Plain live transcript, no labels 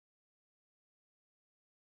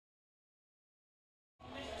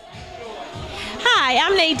Hi,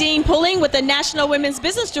 I'm Nadine Pulling with the National Women's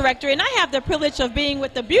Business Director, and I have the privilege of being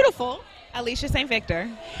with the beautiful Alecia St.Victor.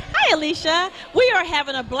 Hi, Alecia. We are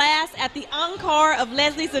having a blast at the encore of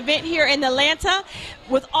Leslie's event here in Atlanta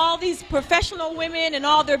with all these professional women and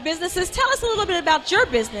all their businesses. Tell us a little bit about your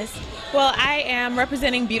business. Well, I am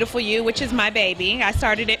representing Beautiful You, which is my baby. I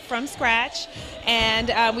started it from scratch,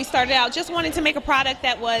 and we started out just wanting to make a product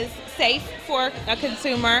that was safe for a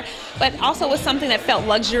consumer, but also was something that felt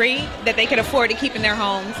luxury that they could afford to keep in their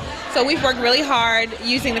homes. So we've worked really hard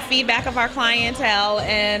using the feedback of our clientele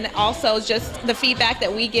and also just the feedback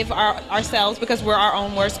that we give ourselves, because we're our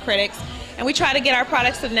own worst critics. And we try to get our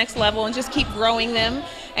products to the next level and just keep growing them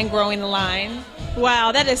and growing the line.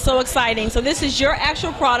 Wow, that is so exciting. So this is your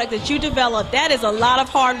actual product that you developed. That is a lot of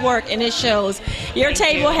hard work, and it shows. Your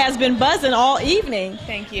table has been buzzing all evening.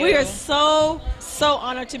 Thank you. We are so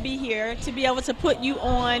honored to be here, to be able to put you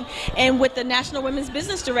on and with the National Women's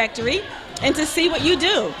Business Directory and to see what you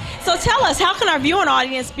do. So tell us, how can our viewing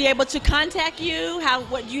audience be able to contact you?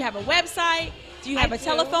 Do you have a website? Do you have a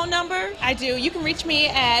telephone number? I do. You can reach me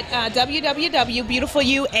at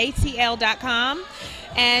www.beautifulyouatl.com.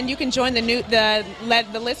 And you can join the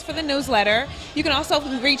list for the newsletter. You can also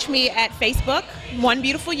reach me at Facebook, One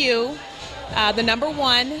Beautiful You, the number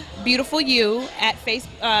 1 Beautiful You at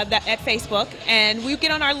Facebook, and we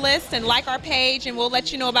get on our list and like our page, and we'll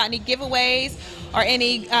let you know about any giveaways or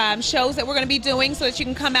any shows that we're going to be doing, so that you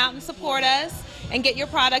can come out and support us and get your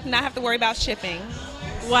product and not have to worry about shipping.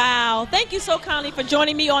 Wow, thank you so kindly for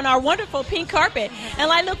joining me on our wonderful pink carpet,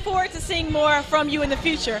 and I look forward to seeing more from you in the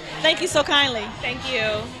future. Thank you so kindly. Thank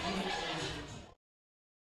you.